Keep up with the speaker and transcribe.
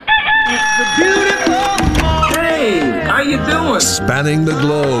Spanning the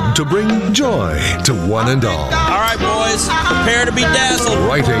globe to bring joy to one and all. All right, boys, prepare to be dazzled.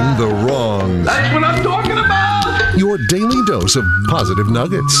 Righting the wrongs. That's what I'm talking about! Your daily dose of positive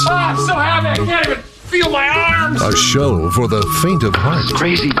nuggets. Oh, I'm so happy I can't even feel my arms! A show for the faint of heart. It's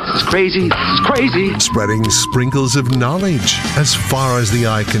crazy. It's crazy. It's crazy. Spreading sprinkles of knowledge as far as the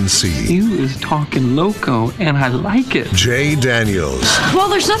eye can see. You is talking loco, and I like it. Jay Daniels. Well,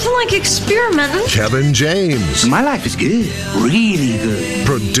 there's nothing like experimenting. Kevin James. My life is good. Really good.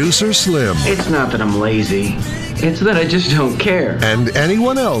 Producer Slim. It's not that I'm lazy. It's that I just don't care. And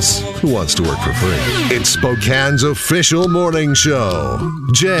anyone else who wants to work for free. It's Spokane's official morning show.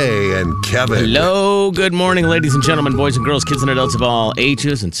 Jay and Kevin. Hello, good morning, ladies and gentlemen, boys and girls, kids and adults of all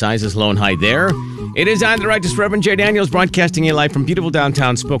ages and sizes, low and high there. It is I, the Righteous Reverend Jay Daniels, broadcasting you live from beautiful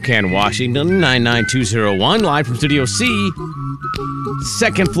downtown Spokane, Washington, 99201, live from Studio C,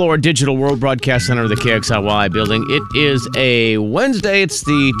 second floor Digital World Broadcast Center of the KXLY building. It is a Wednesday. It's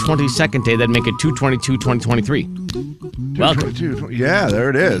the 22nd day. That'd make it 2/22/2023. Welcome. Yeah, there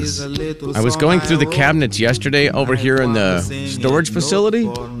it is. I was going through the cabinets yesterday over here in the storage facility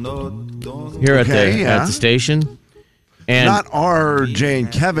here at the station. And Not our Jay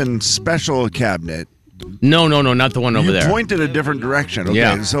and Kevin special cabinet. no, not the one over there. You pointed a different direction. Okay,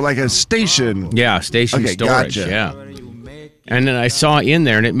 Yeah. so like a station. Yeah, station Okay, storage. gotcha. Yeah. And then I saw in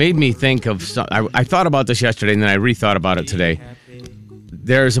there, and it made me think of. I thought about this yesterday, and then I rethought about it today.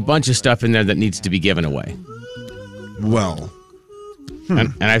 There's a bunch of stuff in there that needs to be given away. Well,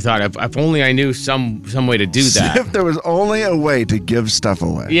 And I thought, if only I knew some way to do that. if there was only a way to give stuff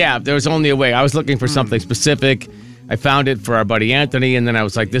away. Yeah, if there was only a way. I was looking for something specific. I found it for our buddy Anthony, and then I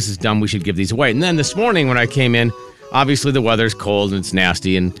was like, this is dumb. We should give these away. And then this morning when I came in, obviously the weather's cold and it's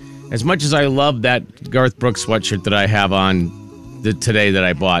nasty. And as much as I love that Garth Brooks sweatshirt that I have on today that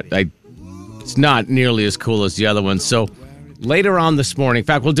I bought, it's not nearly as cool as the other one. So later on this morning, in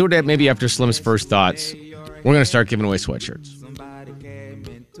fact, we'll do it maybe after Slim's first thoughts, we're going to start giving away sweatshirts.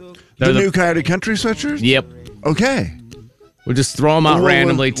 The new Coyote Country sweatshirt? Yep. Okay. We'll just throw them out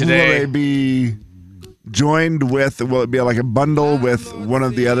randomly today. Will they be joined with, will it be like a bundle with one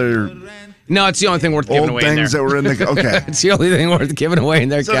of the other No, it's the only thing worth giving old away in there. things that were in the, okay. It's the only thing worth giving away in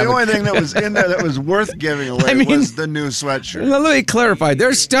there, So Kevin. the only thing that was in there that was worth giving away was the new sweatshirt. Now, let me clarify.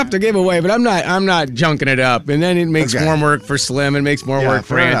 There's stuff to give away, but I'm not junking it up. And then it makes more work for Slim and makes more work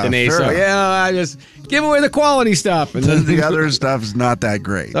for Anthony. Fair enough. I just give away the quality stuff. And then The other stuff's not that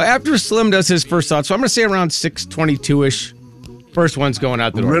great. So after Slim does his first thought, so I'm going to say around 6:22-ish. First one's going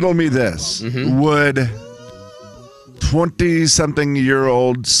out the door. Riddle me this. Would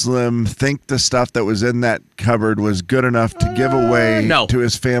 20-something-year-old Slim think the stuff that was in that cupboard was good enough to give away to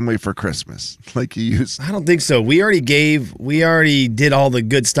his family for Christmas? Like he used. I don't think so. We already did all the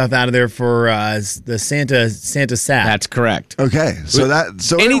good stuff out of there for the Santa sack. That's correct. Okay, so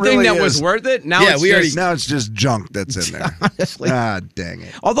anything it really that was is, worth it. Now now it's just junk that's in there. Honestly, dang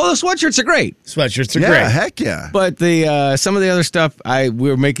it. Although the sweatshirts are great. Sweatshirts are Yeah, great. heck yeah. But the some of the other stuff,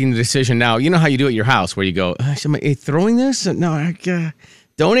 we're making the decision now. You know how you do at your house, where you go, am I throwing this? No,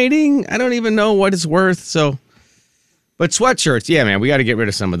 donating. I don't even know what it's worth. So, but sweatshirts, yeah, man, we got to get rid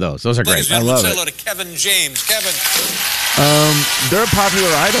of some of those. Those are great. I love it. Hello to Kevin James. Kevin. They're a popular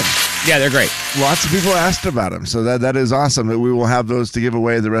item. Yeah, they're great. Lots of people asked about them, so that is awesome that we will have those to give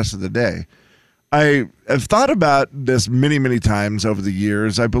away the rest of the day. I have thought about this many, many times over the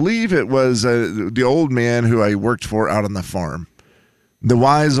years. I believe it was the old man who I worked for out on the farm, the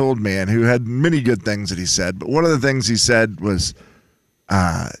wise old man who had many good things that he said. But one of the things he said was,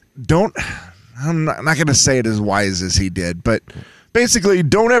 I'm not going to say it as wise as he did, but basically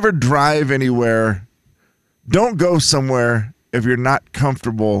don't ever drive anywhere. Don't go somewhere if you're not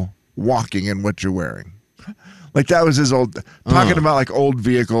comfortable walking in what you're wearing. Like that was his talking about like old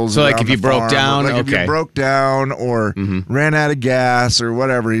vehicles. So like if you broke down, if you broke down or ran out of gas or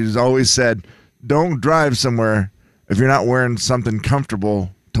whatever, he's always said, don't drive somewhere if you're not wearing something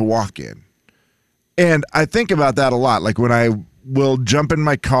comfortable to walk in. And I think about that a lot. Like when I will jump in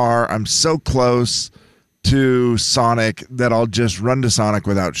my car, I'm so close to Sonic that I'll just run to Sonic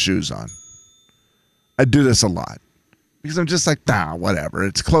without shoes on. I do this a lot because I'm just like, whatever.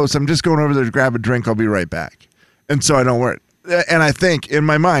 It's close. I'm just going over there to grab a drink. I'll be right back. And so I don't wear it. And I think in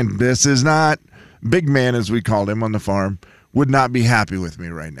my mind, this is not big man, as we called him on the farm, would not be happy with me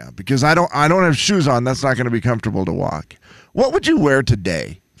right now because I don't have shoes on. That's not going to be comfortable to walk. What would you wear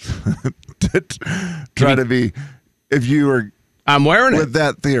today to try to be, if you were I'm wearing with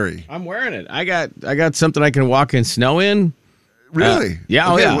that theory? I'm wearing it. I got something I can walk in snow in. Really?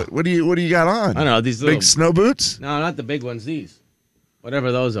 Yeah. Okay, Oh, yeah. What do you got on? I don't know these Big little snow boots? No, not the big ones. These,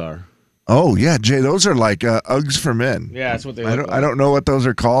 whatever those are. Oh yeah, Jay, those are like Uggs for men. Yeah, that's what they I look don't. like. I don't know what those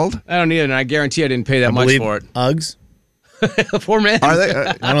are called. I don't either, and I guarantee I didn't pay that much for it. Uggs. For men. Are they?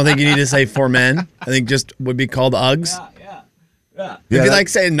 I don't think you need to say for men. I think just would be called Uggs. It'd be like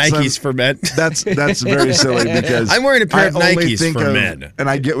saying Nikes for men. That's very silly because I'm wearing a pair of I only Nikes think for of- men. and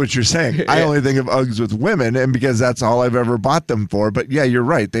I get what you're saying. I only think of Uggs with women, and because that's all I've ever bought them for. But yeah, you're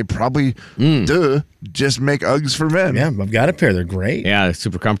right. They probably just make Uggs for men. Yeah, I've got a pair. They're great. Yeah, it's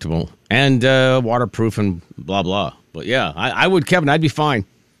super comfortable and waterproof and blah blah. But yeah, I would, Kevin. I'd be fine.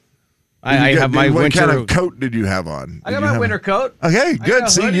 I have my what winter. kind of coat did you have on? I got my winter coat. Okay, good.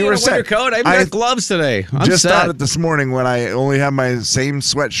 See, you were set. winter coat. I even got gloves today. I'm just set. thought it this morning when I only have my same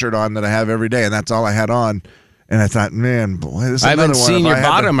sweatshirt on that I have every day, and that's all I had on. And I thought, man, boy, this is I haven't another one. seen If your I had to-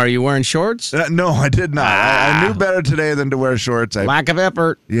 bottom. Are you wearing shorts? No, I did not. I knew better today than to wear shorts. Lack of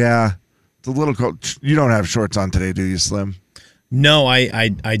effort. Yeah, it's a little cold. You don't have shorts on today, do you, Slim? No, I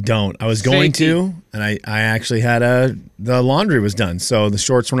don't. I was going Safety. to, and I actually had the laundry was done, so the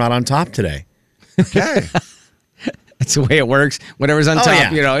shorts were not on top today. Okay. That's the way it works. Whatever's on top,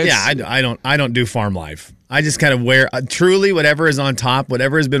 yeah. you know. It's, I don't do farm life. I just kind of wear truly whatever is on top,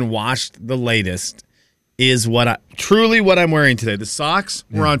 whatever has been washed the latest is what I'm wearing today. The socks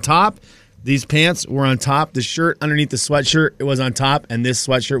were on top. These pants were on top. The shirt underneath the sweatshirt, it was on top, and this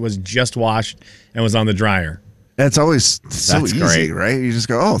sweatshirt was just washed and was on the dryer. That's always so That's easy, great. right? You just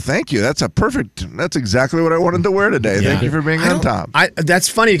go, oh, thank you. That's exactly what I wanted to wear today. Yeah. Thank you for being on top. That's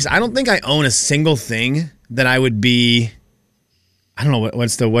funny because I don't think I own a single thing that I would be. I don't know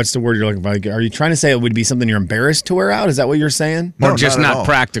what's the word you're looking for. Like, are you trying to say it would be something you're embarrassed to wear out? Is that what you're saying? or No, just not at not all.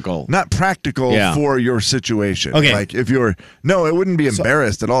 practical. Not practical Yeah. for your situation. Okay. Like if you're, no, it wouldn't be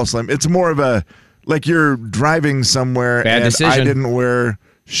embarrassed at all, Slim. It's more of a, like you're driving somewhere Bad and decision. I didn't wear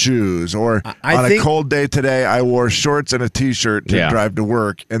shoes, or I on think- a cold day today, I wore shorts and a t-shirt to Yeah. drive to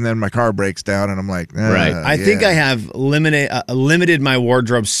work, and then my car breaks down, and I'm like, Right. I think I have limited my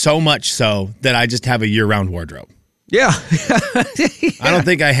wardrobe so much so that I just have a year-round wardrobe. Yeah. I don't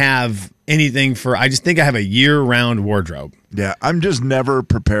think I have anything for. I just think I have a year-round wardrobe. Yeah, I'm just never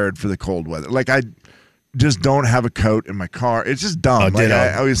prepared for the cold weather. Like I just don't have a coat in my car. It's just dumb. Like ditto.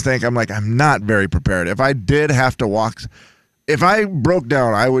 I always think I'm not very prepared. If I did have to walk, if I broke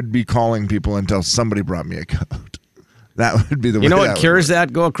down, I would be calling people until somebody brought me a coat. That would be the way. You know that what would cures work.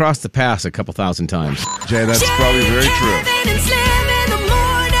 that? Go across the pass a couple thousand times. Jay, that's probably very true. Kevin and Slim in the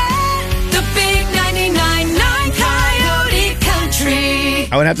morning. The big 99.9 Coyote Country.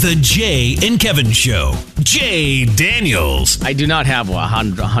 I would have to. The Jay and Kevin Show. Jay Daniels. I do not have a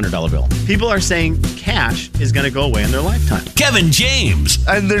 $100 bill. People are saying cash is going to go away in their lifetime. Kevin James.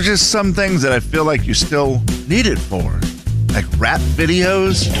 And there's just some things that I feel like you still need it for, like rap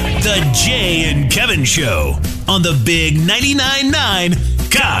videos. The Jay and Kevin Show on the big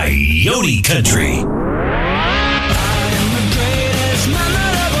 99.9 Coyote Country.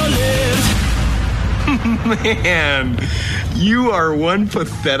 Man, you are one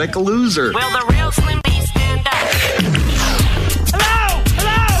pathetic loser. Will the real Slim B stand up?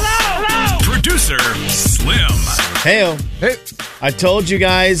 Hello! Producer Slim. Hey, I told you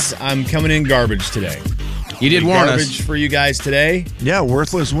guys I'm coming in garbage today. You did warn Garbage us. for you guys today. Yeah,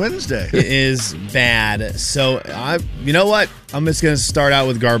 Worthless Wednesday. It is bad. So you know what? I'm just gonna start out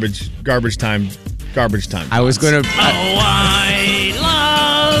with garbage time. I was going to. Oh, I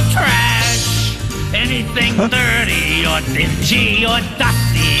love trash. Anything dirty or dingy or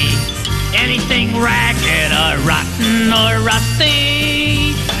dusty. Anything ragged or rotten or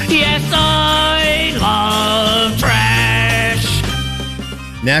rusty. Yes, I love trash.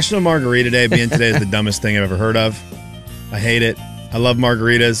 National Margarita Day being today is the dumbest thing I've ever heard of. I hate it. I love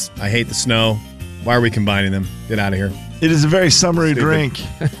margaritas. I hate the snow. Why are we combining them? Get out of here. It is a very summery drink.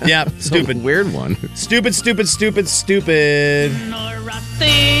 Yeah, stupid. Weird one. Stupid. Or rusty.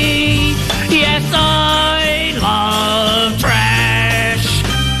 Yes, I love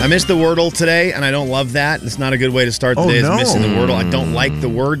trash. I missed the Wordle today, and I don't love that. It's not a good way to start the day, is missing the Wordle. I don't like the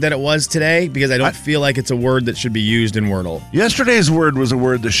word that it was today because I don't feel like it's a word that should be used in Wordle. Yesterday's word was a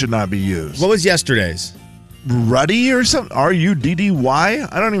word that should not be used. What was yesterday's? Ruddy or something? R-U-D-D-Y?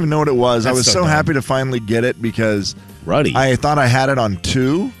 I don't even know what it was. I That's was so so dumb. happy to finally get it because Ruddy. I thought I had it on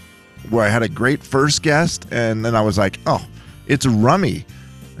 2, where I had a great first guest, and then I was like, oh, it's rummy.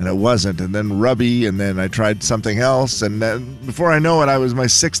 And it wasn't. And then rubby, and then I tried something else, and then before I know it, I was my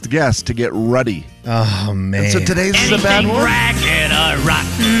 6th guest to get ruddy. Oh, man. And so today's is a bad Anything one? ragged or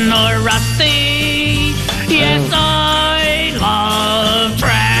rotten or rusty. Yes, I love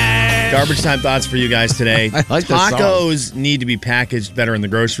trash. Garbage time thoughts for you guys today. I like this song. Tacos need to be packaged better in the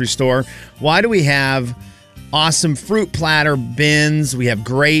grocery store. Why do we have awesome fruit platter bins. We have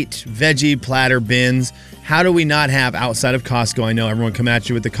great veggie platter bins. How do we not have, outside of Costco, I know everyone come at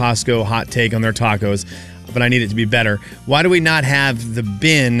you with the Costco hot take on their tacos, but I need it to be better. Why do we not have the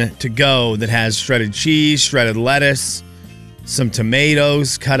bin to go that has shredded cheese, shredded lettuce, some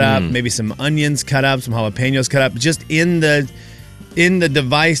tomatoes cut up, maybe some onions cut up, some jalapenos cut up, just in the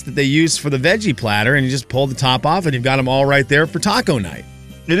device that they use for the veggie platter, and you just pull the top off and you've got them all right there for taco night.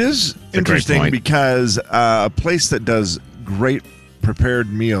 It is interesting because a place that does great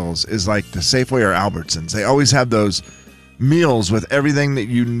prepared meals is like the Safeway or Albertsons. They always have those meals with everything that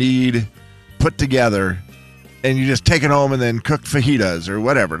you need put together, and you just take it home and then cook fajitas or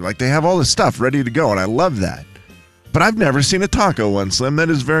whatever. Like, they have all this stuff ready to go, and I love that. But I've never seen a taco one, Slim.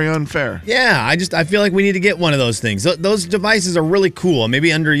 That is very unfair. Yeah, I feel like we need to get one of those things. Those devices are really cool, maybe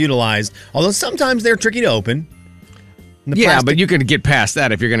underutilized, although sometimes they're tricky to open. But you can get past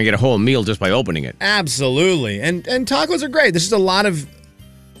that if you're going to get a whole meal just by opening it. Absolutely. And tacos are great. There's just a lot of...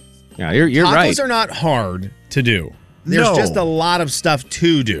 Yeah, you're tacos right. Tacos are not hard to do. There's just a lot of stuff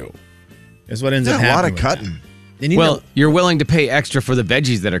to do, is what ends up happening. A lot of cutting. You're willing to pay extra for the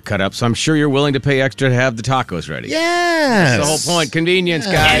veggies that are cut up, so I'm sure you're willing to pay extra to have the tacos ready. Yes. That's the whole point. Convenience,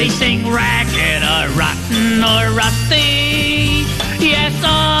 guys. Anything ragged or rotten or rusty, yes,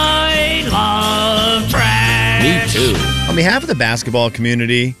 I love trash. Me too. On behalf of the basketball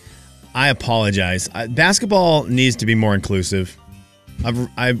community, I apologize. Basketball needs to be more inclusive.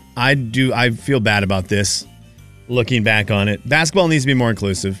 I feel bad about this, looking back on it. Basketball needs to be more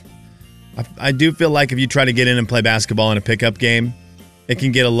inclusive. I do feel like if you try to get in and play basketball in a pickup game, you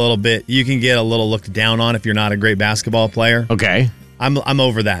can get a little looked down on if you're not a great basketball player. Okay. I'm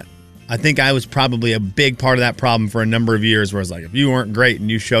over that. I think I was probably a big part of that problem for a number of years, where it's like, if you weren't great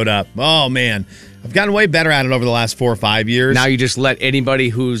and you showed up, oh man. I've gotten way better at it over the last 4 or 5 years. Now you just let anybody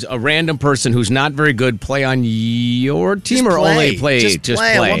who's a random person who's not very good play on your team, just or play. only play? Just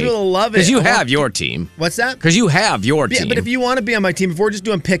play. I want people to love it. Because you have your team. What's that? Because you have your team. Yeah, but if you want to be on my team, if we're just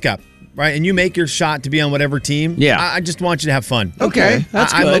doing pickup, right, and you make your shot to be on whatever team, I just want you to have fun. Okay,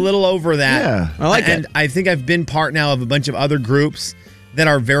 that's good. I'm a little over that. Yeah, I like it. And I think I've been part now of a bunch of other groups that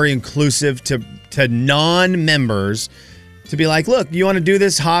are very inclusive to non-members, to be like, look, you want to do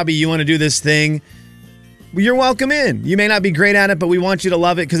this hobby, you want to do this thing, you're welcome in. You may not be great at it, but we want you to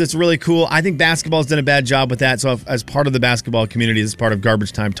love it because it's really cool. I think basketball's done a bad job with that. So as part of the basketball community, as part of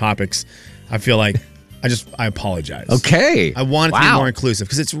Garbage Time Topics, I feel like I apologize. Okay. I want it to be more inclusive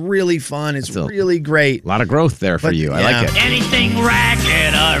because it's really fun. It's really great. A lot of growth there for you. I like it. Anything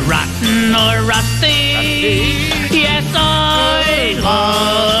ragged or rotten or rusty, yes, I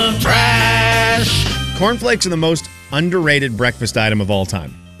love trash. Cornflakes are the most underrated breakfast item of all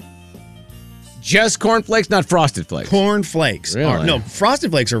time. Just cornflakes, not Frosted Flakes. Cornflakes. Really? No,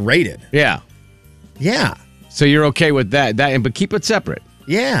 Frosted Flakes are rated. Yeah. Yeah. So you're okay with that? But keep it separate.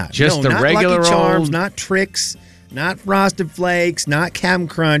 Yeah. Just the not regular Lucky Charms, old... not Trix, not Frosted Flakes, not Cap'n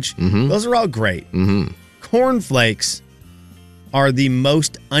Crunch. Mm-hmm. Those are all great. Mm-hmm. Cornflakes are the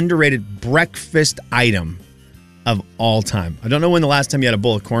most underrated breakfast item of all time. I don't know when the last time you had a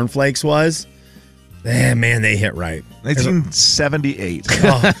bowl of cornflakes was. Man, they hit right. 1978.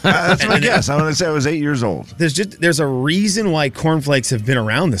 That's my guess. I'm going to say I was 8 years old. There's a reason why cornflakes have been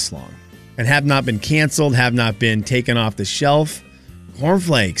around this long and have not been canceled, have not been taken off the shelf.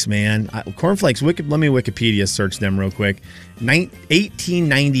 Cornflakes, man. Cornflakes, let me Wikipedia search them real quick.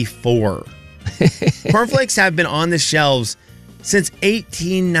 1894. Cornflakes have been on the shelves since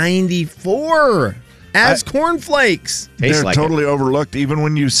 1894 as cornflakes. They're totally overlooked. Even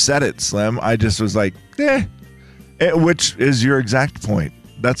when you said it, Slim, I just was like, which is your exact point.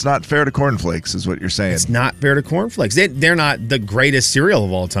 That's not fair to cornflakes, is what you're saying. It's not fair to cornflakes. They're not the greatest cereal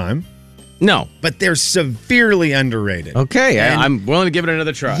of all time. No. But they're severely underrated. Okay, I'm willing to give it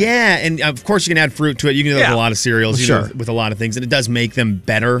another try. Yeah, and of course you can add fruit to it. You can do that with a lot of cereals, with a lot of things, and it does make them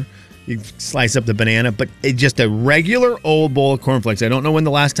better. You slice up the banana, but just a regular old bowl of cornflakes. I don't know when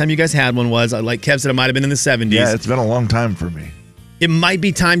the last time you guys had one was. Like Kev said, it might have been in the 70s. Yeah, it's been a long time for me. It might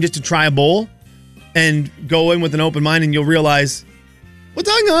be time just to try a bowl and go in with an open mind, and you'll realize what's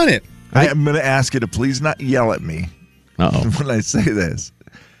on it. I'm going to ask you to please not yell at me when I say this.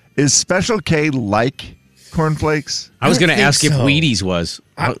 Is Special K like cornflakes? I was going to ask if Wheaties was.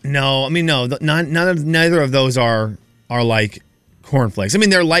 No. Neither of those are like cornflakes. I mean,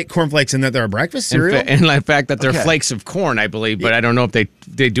 they're like cornflakes in that they're a breakfast cereal. And the fact that they're flakes of corn, I believe, but I don't know if they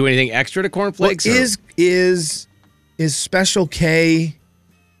do anything extra to cornflakes. Well, is Special K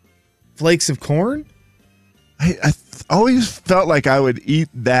flakes of corn? I always felt like I would eat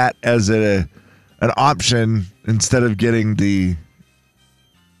that as an option instead of getting the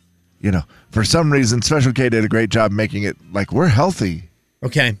for some reason, Special K did a great job making it like we're healthy.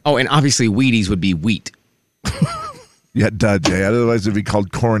 Okay. Oh, and obviously Wheaties would be wheat. Yeah, duh, Jay. Otherwise, it'd be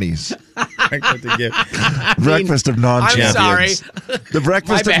called Cornies. Breakfast of non-champions. I'm sorry. The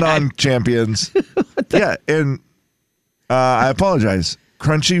breakfast of non-champions. Yeah, and I apologize.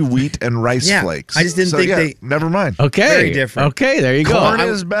 Crunchy wheat and rice flakes. I just didn't think they. Never mind. Okay. Very different. Okay, there you go. Corn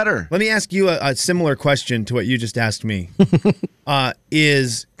is better. Let me ask you a similar question to what you just asked me.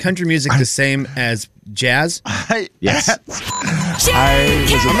 Is country music the same as jazz? Yes. I'm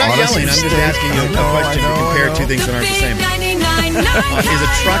not yelling. I'm just asking you a question to compare two things that aren't the same. Is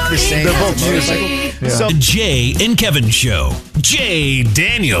a truck the same They're as both a motorcycle? So, The Jay and Kevin Show. Jay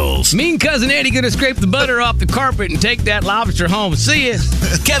Daniels. Me and Cousin Eddie gonna scrape the butter off the carpet and take that lobster home. See ya.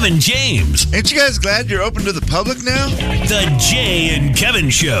 Kevin James. Ain't you guys glad you're open to the public now? The Jay and Kevin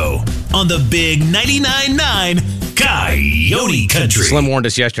Show on the Big 99.9 Coyote Country. Slim warned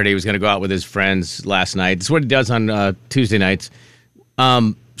us yesterday he was going to go out with his friends last night. It's what he does on Tuesday nights.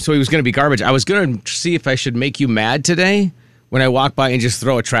 So he was going to be garbage. I was going to see if I should make you mad today when I walk by and just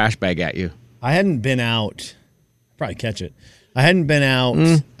throw a trash bag at you. I hadn't been out. Probably catch it. I hadn't been out.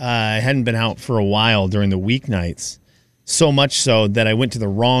 I hadn't been out for a while during the weeknights. So much so that I went to the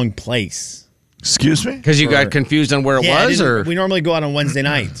wrong place. Excuse me? Because you got confused on where it was, or we normally go out on Wednesday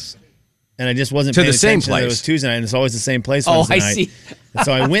nights, and I just wasn't to paying the same attention that place. it was Tuesday night, and it's always the same place. Oh, Wednesday I night. see. And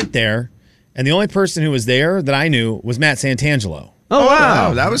so I went there, and the only person who was there that I knew was Matt Santangelo. Oh,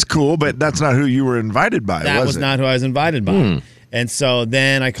 wow. That was cool, but that's not who you were invited by, That was it? not who I was invited by. And so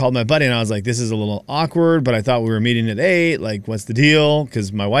then I called my buddy and I was like, this is a little awkward, but I thought we were meeting at 8. Like, what's the deal?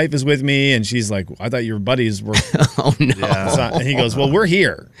 Because my wife is with me. And she's like, I thought your buddies were. Oh, no. And he goes, well, we're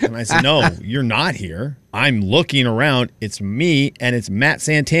here. And I said, no, you're not here. I'm looking around. It's me and it's Matt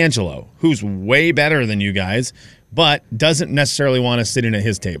Santangelo, who's way better than you guys, but doesn't necessarily want to sit in at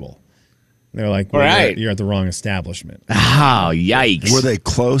his table. They're like, well, right. you're at the wrong establishment. Oh, yikes. Were they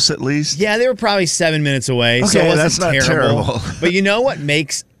close at least? Yeah, they were probably 7 minutes away. so Okay, it wasn't that's not terrible. But you know what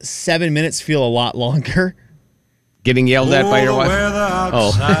makes 7 minutes feel a lot longer? Getting yelled at by your wife?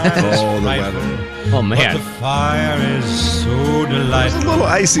 Oh, the weather. Oh, man. Fire is so It was delightful. a little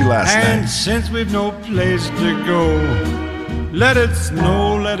icy last And night. since we've no place to go, let it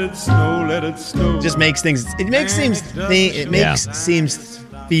snow, let it snow, let it snow. Just makes things. It makes seems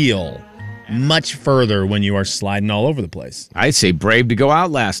feel much further when you are sliding all over the place. I'd say brave to go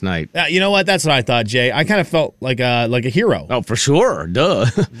out last night. You know what? That's what I thought, Jay. I kind of felt like a hero. Oh, for sure. Duh.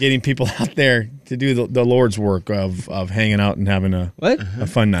 Getting people out there to do the Lord's work of hanging out and having a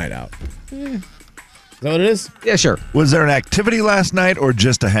fun night out. Is that what it is? Yeah, sure. Was there an activity last night or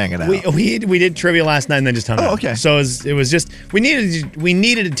just a hanging out? We did trivia last night and then just hung out. Okay. So it was just we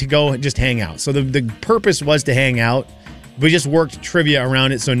needed to go just hang out. So the purpose was to hang out. We just worked trivia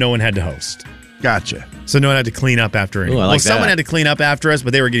around it so no one had to host. Gotcha. So no one had to clean up after anyone. Ooh, I like someone that. had to clean up after us,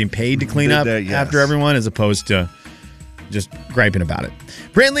 but they were getting paid to clean up after everyone as opposed to just griping about it.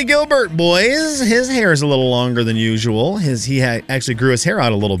 Brantley Gilbert, boys, his hair is a little longer than usual. He actually grew his hair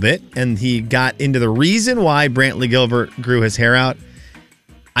out a little bit, and he got into the reason why Brantley Gilbert grew his hair out.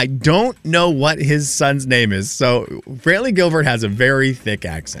 I don't know what his son's name is. So Brantley Gilbert has a very thick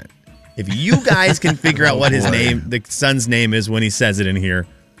accent. If you guys can figure out what his name, the son's name is when he says it in here,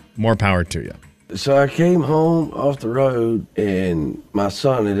 more power to you. So I came home off the road, and my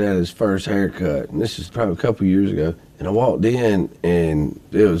son had his first haircut, and this is probably a couple years ago. And I walked in, and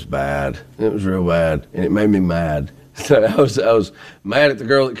it was bad. It was real bad, and it made me mad. So I was mad at the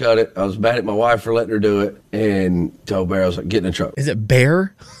girl that cut it. I was mad at my wife for letting her do it, and told Bear, I was like, get in the truck. Is it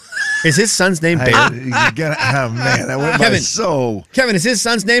Bear? Is his son's name Bear? Oh, man, that went by so. Kevin, is his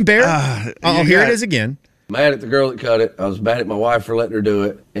son's name Bear? Here it is again. Mad at the girl that cut it. I was mad at my wife for letting her do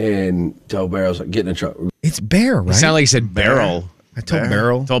it, and told Bear, I was like, get in the truck. It's Bear, right? It sounded like you said barrel. I told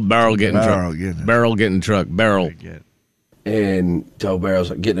Barrel. Told Barrel get in the truck. Barrel get in the truck. Barrel. And told Bear, I was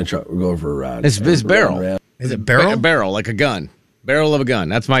like, get in the truck. We're going for a ride. It's Barrel. Is it Barrel? Barrel, like a gun. Barrel of a gun.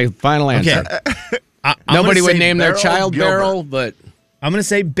 That's my final answer. I'm Nobody gonna would say name their Barrel child Gilbert. Barrel, but I'm going to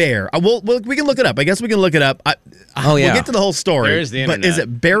say Bear. We can look it up. I guess we can look it up. Oh, yeah. We'll get to the whole story. There's the but is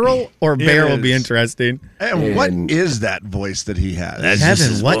internet. it Barrel or Bear will be is. interesting. And what is that voice that he has? That's just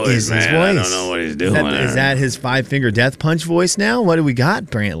Kevin, his what voice, is his man. voice? I don't know what he's doing. Is that his 5-finger death punch voice now? What do we got,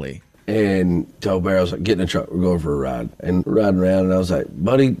 Brantley? And told Bear, I was like, get in the truck. We're going for a ride. And riding around, and I was like,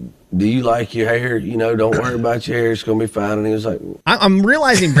 buddy, do you like your hair? You know, don't worry about your hair. It's going to be fine. And he was like, I'm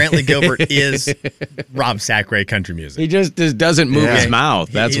realizing Brantley Gilbert is Rob Sacre country music. He just doesn't move his mouth.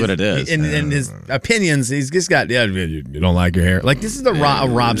 That's what it is. In his opinions, he's just got, you don't like your hair. Like, this is a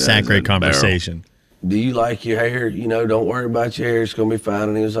Rob Sacre conversation. do you like your hair? You know, don't worry about your hair. It's going to be fine.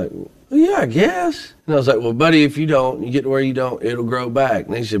 And he was like, well, yeah, I guess. And I was like, well, buddy, if you don't, you get to where you don't, it'll grow back.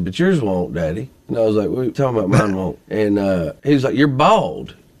 And he said, but yours won't, Daddy. And I was like, what are you talking about? Mine won't. And he was like, you're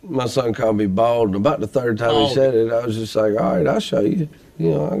bald. My son called me bald, and about the third time he said it, I was just like, all right, I'll show you.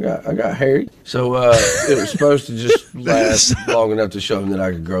 You know, I got hair. So it was supposed to just last long enough to show him that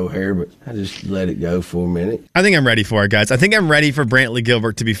I could grow hair, but I just let it go for a minute. I think I'm ready for it, guys. I think I'm ready for Brantley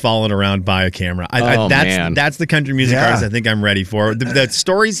Gilbert to be followed around by a camera. That's the country music artist I think I'm ready for. The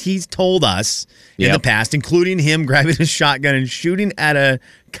stories he's told us in the past, including him grabbing a shotgun and shooting at a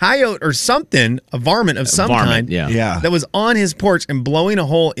coyote or something, a varmint of some kind that was on his porch and blowing a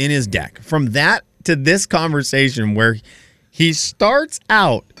hole in his deck. From that to this conversation where he starts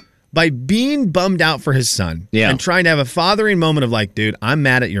out by being bummed out for his son and trying to have a fathering moment of like, dude, I'm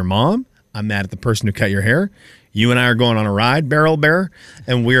mad at your mom. I'm mad at the person who cut your hair. You and I are going on a ride, Barrel Bear,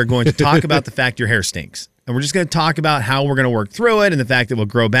 and we are going to talk about the fact your hair stinks. And we're just going to talk about how we're going to work through it and the fact that we'll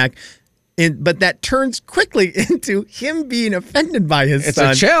grow back. But that turns quickly into him being offended by his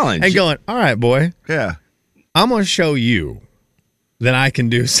son. It's a challenge. And going, all right, boy. Yeah. I'm going to show you that I can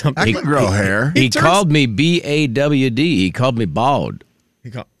do something. I can grow hair. He called me BAWD. He called me bald. I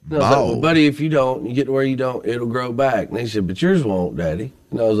was like, well, buddy, if you don't, you get to where you don't, it'll grow back. And he said, but yours won't, Daddy.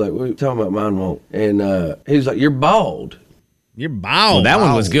 And I was like, what are you talking about? Mine won't. And he was like, you're bald. You're bald. Well, that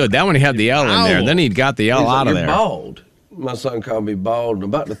one was good. That one he had the L in there. Then he got the L out of there. You're bald. My son called me bald, and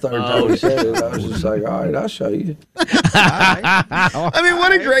about the third time he said it, I was just like, all right, I'll show you. I mean,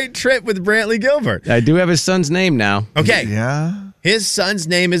 what a great trip with Brantley Gilbert. I do have his son's name now. Okay. Yeah. His son's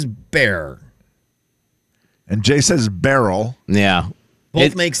name is Bear. And Jay says Barrel. Yeah.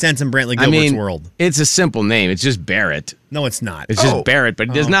 Both make sense in Brantley Gilbert's world. It's a simple name. It's just Barrett. No, it's not. It's just Barrett, but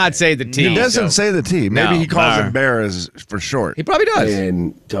it does not say the T. He doesn't say the T. Maybe he calls him Bear as for short. He probably does.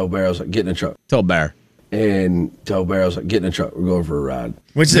 And told Bear, I was like, get in the truck. Told Bear. And told Bear, I was like, get in the truck. We're going for a ride.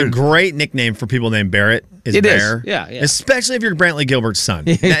 Which is a great nickname for people named Barrett. It Bear. is. Yeah. Especially if you're Brantley Gilbert's son.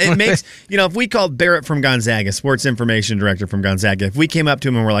 It makes, if we called Barrett from Gonzaga, sports information director from Gonzaga, if we came up to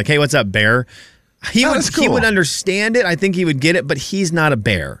him and we're like, hey, what's up, Bear? He would understand it. I think he would get it, but he's not a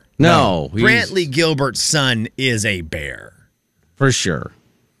bear. No. Brantley Gilbert's son is a bear. For sure.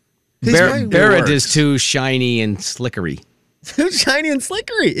 Barrett is too shiny and slickery. Too shiny and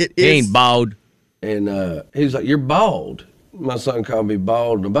slickery. It is. He ain't bald. And he was like, you're bald. My son called me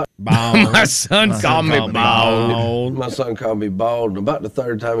bald. My son called me bald. My son called me bald. And about the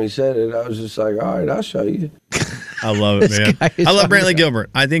third time he said it, I was just like, all right, I'll show you. I love it, man. I love Brantley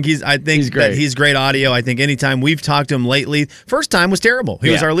Gilbert. I think he's great. He's great audio. I think anytime we've talked to him lately, first time was terrible. He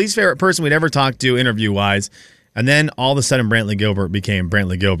was our least favorite person we'd ever talked to interview-wise. And then all of a sudden Brantley Gilbert became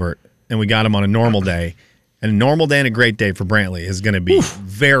Brantley Gilbert, and we got him on a normal day. And a normal day and a great day for Brantley is going to be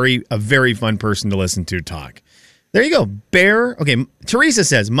a very fun person to listen to talk. There you go. Bear. Okay, Teresa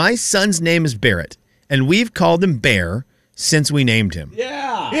says, my son's name is Barrett, and we've called him Bear since we named him.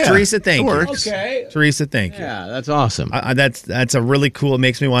 Yeah. Teresa, thank you. Okay. Teresa, thank you. Yeah, that's awesome. That's a really cool, it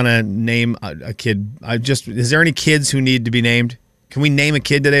makes me want to name a kid. Is there any kids who need to be named? Can we name a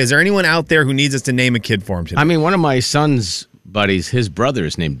kid today? Is there anyone out there who needs us to name a kid for him today? I mean, one of my son's buddies, his brother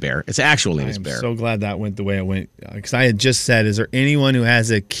is named Bear. Its actual name is Bear. I'm so glad that went the way it went. Because I had just said, is there anyone who has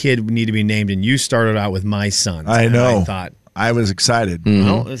a kid who need to be named? And you started out with my son. I know. I thought. I was excited.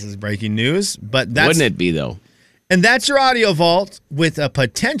 Well, this is breaking news. But wouldn't it be, though? And that's your audio vault with a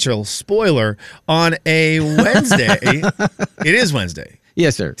potential spoiler on a Wednesday. It is Wednesday.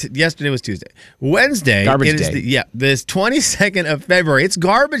 Yes, sir. Yesterday was Tuesday. Wednesday. Garbage day. This 22nd of February. It's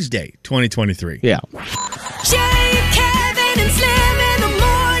Garbage Day 2023. Yeah. Jay, Kevin, and Slim in the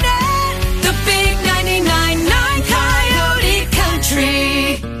morning. The big 99.9 Coyote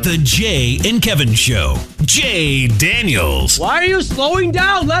Country. The Jay and Kevin Show. Jay Daniels. Why are you slowing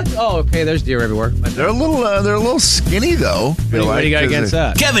down? Okay, there's deer everywhere. They're a little skinny though. What do you got against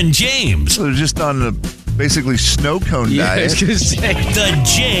that? Kevin James. They're just on the basically snow cone Yeah, I diet. was gonna say. The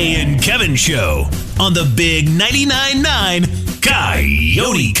Jay and Kevin Show on the big 99.9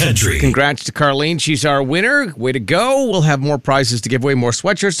 Coyote Country. Congrats to Carlene. She's our winner. Way to go. We'll have more prizes to give away, more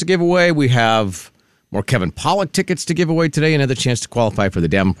sweatshirts to give away. We have more Kevin Pollak tickets to give away today. Another chance to qualify for the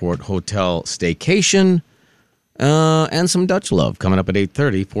Davenport Hotel staycation. And some Dutch Love coming up at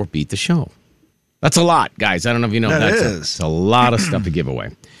 8:30 for Beat the Show. That's a lot, guys. I don't know if you know. That's a lot of stuff to give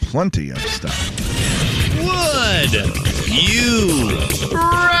away. Plenty of stuff. Would you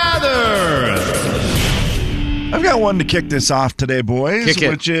rather? I've got one to kick this off today, boys,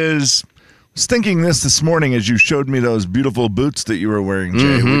 which is, I was thinking this morning as you showed me those beautiful boots that you were wearing,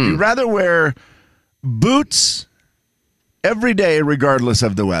 Jay. Would you rather wear boots every day regardless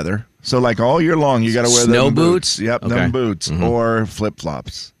of the weather? So like all year long, you got to wear snow them boots? Yep, Okay. them boots. Or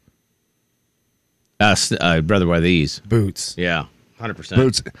flip-flops. I'd rather wear these. Boots. Yeah, 100%.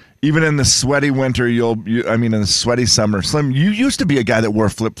 Boots. Even in the sweaty winter, in the sweaty summer. Slim, you used to be a guy that wore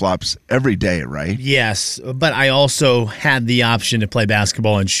flip-flops every day, right? Yes, but I also had the option to play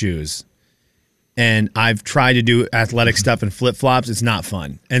basketball in shoes. And I've tried to do athletic stuff in flip-flops. It's not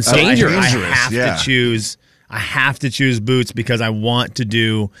fun. And so I have to choose boots because I want to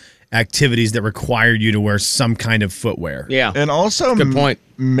do activities that require you to wear some kind of footwear. Yeah. And also, good point.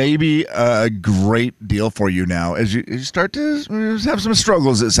 Maybe a great deal for you now as you start to have some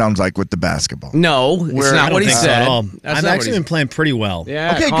struggles, it sounds like, with the basketball. No, it's not what he said. I've actually been playing pretty well.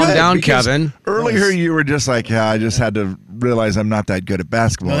 Yeah, okay, calm good, down, because Kevin. Earlier, you were just like, I just had to realize I'm not that good at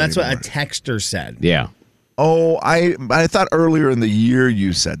basketball. No, that's anymore. what a texter said. Yeah. Oh, I thought earlier in the year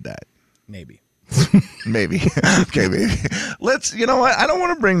you said that. Maybe. Maybe. Okay, maybe. You know what? I don't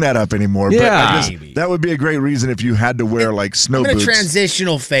want to bring that up anymore. Yeah. But that would be a great reason if you had to wear like snow I'm in boots. a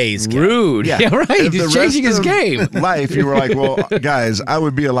transitional phase. Kevin. Rude. Yeah, right. If He's the changing his rest of game. Life, you were like, well, guys, I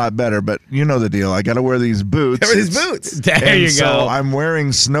would be a lot better, but you know the deal. I got to wear these boots. There you go. So I'm wearing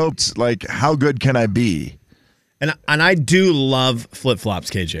Snopes. Like, how good can I be? And I do love flip-flops,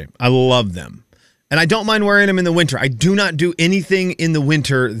 KJ. I love them. And I don't mind wearing them in the winter. I do not do anything in the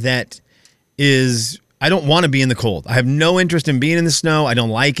winter that is... I don't want to be in the cold. I have no interest in being in the snow. I don't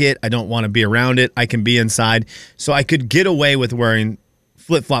like it. I don't want to be around it. I can be inside. So I could get away with wearing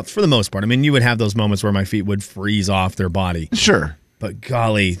flip-flops for the most part. I mean, you would have those moments where my feet would freeze off their body. Sure. But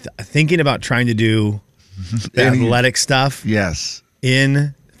golly, thinking about trying to do the athletic stuff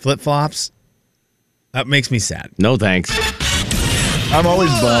in flip-flops, that makes me sad. No thanks. I'm always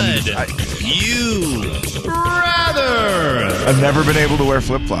bummed. I've never been able to wear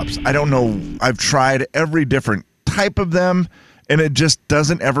flip-flops. I don't know. I've tried every different type of them, and it just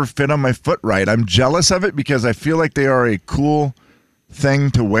doesn't ever fit on my foot right. I'm jealous of it because I feel like they are a cool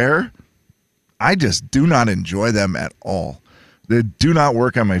thing to wear. I just do not enjoy them at all. They do not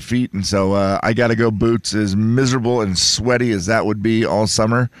work on my feet, and so I got to go boots. As miserable and sweaty as that would be all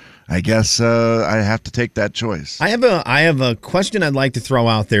summer, I guess I have to take that choice. I have a question I'd like to throw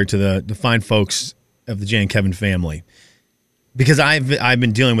out there to the fine folks of the Jay and Kevin family. Because I've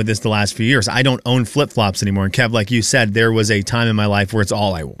been dealing with this the last few years. I don't own flip-flops anymore. And Kev, like you said, there was a time in my life where it's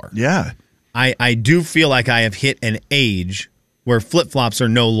all I wore. Yeah. I do feel like I have hit an age where flip-flops are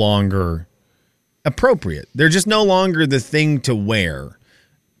no longer appropriate. They're just no longer the thing to wear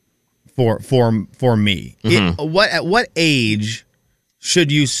for me. Mm-hmm. At what age should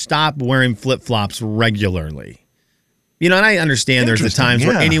you stop wearing flip-flops regularly? You know, and I understand there's the times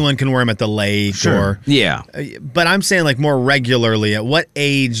where anyone can wear them at the lake but I'm saying like more regularly. At what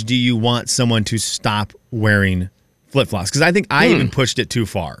age do you want someone to stop wearing flip-flops? Because I think I even pushed it too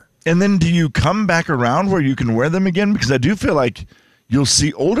far. And then do you come back around where you can wear them again? Because I do feel like you'll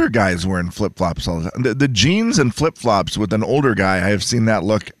see older guys wearing flip-flops all the time. The jeans and flip-flops with an older guy, I have seen that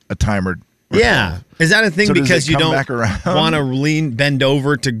look a time or Yeah. Is that a thing because you don't want to bend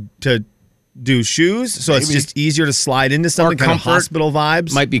over to do shoes, so it's just easier to slide into something, kind of hospital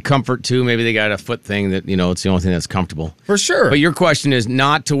vibes? Might be comfort, too. Maybe they got a foot thing that, it's the only thing that's comfortable. For sure. But your question is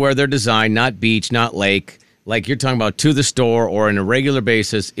not to where they're designed, not beach, not lake. Like you're talking about to the store or on a regular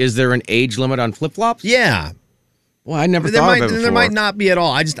basis. Is there an age limit on flip-flops? Yeah. Well, I never thought of it before. There might not be at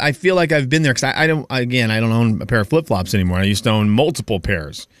all. I feel like I've been there because I don't own a pair of flip-flops anymore. I used to own multiple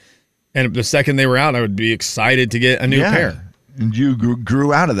pairs. And the second they were out, I would be excited to get a new pair. And you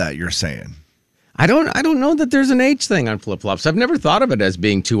grew out of that, you're saying. I don't know that there's an age thing on flip-flops. I've never thought of it as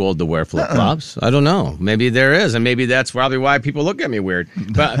being too old to wear flip-flops. I don't know. Maybe there is, and maybe that's probably why people look at me weird.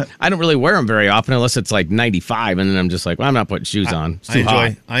 But I don't really wear them very often unless it's like 95, and then I'm just like, well, I'm not putting shoes on. It's too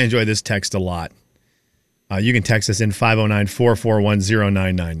hot. I enjoy this text a lot. You can text us in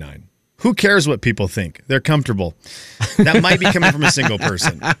 509-441-0999. Who cares what people think? They're comfortable. That might be coming from a single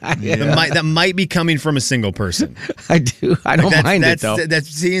person. That might be coming from a single person. I do. I don't mind it, though. That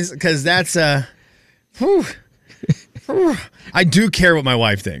seems because that's I do care what my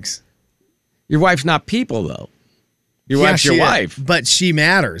wife thinks. Your wife's not people, though. Your wife's your wife. But she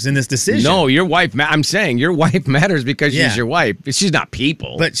matters in this decision. No, your wife. I'm saying your wife matters because she's your wife. She's not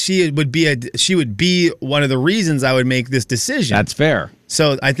people. But she would be one of the reasons I would make this decision. That's fair.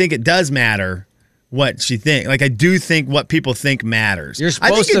 So I think it does matter what she thinks. Like I do think what people think matters. You're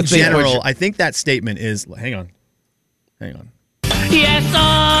supposed to think in general. I think that statement is. Hang on. Yes,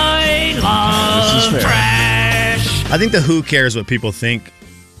 I love trash. I think the "who cares what people think"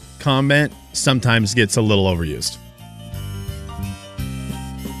 comment sometimes gets a little overused.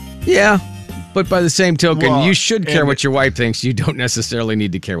 Yeah, but by the same token, you should care what your wife thinks. You don't necessarily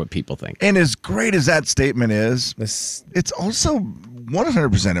need to care what people think. And as great as that statement is, it's also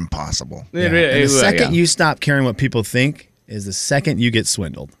 100% impossible. And the second you stop caring what people think is the second you get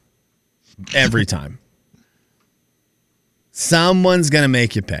swindled. Every time. Someone's going to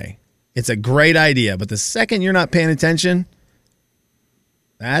make you pay. It's a great idea, but the second you're not paying attention,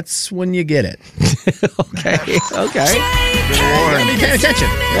 that's when you get it. Okay. You gotta be paying attention.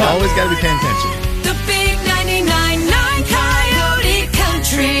 You always got to be paying attention. The big 99.9 Coyote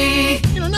Country.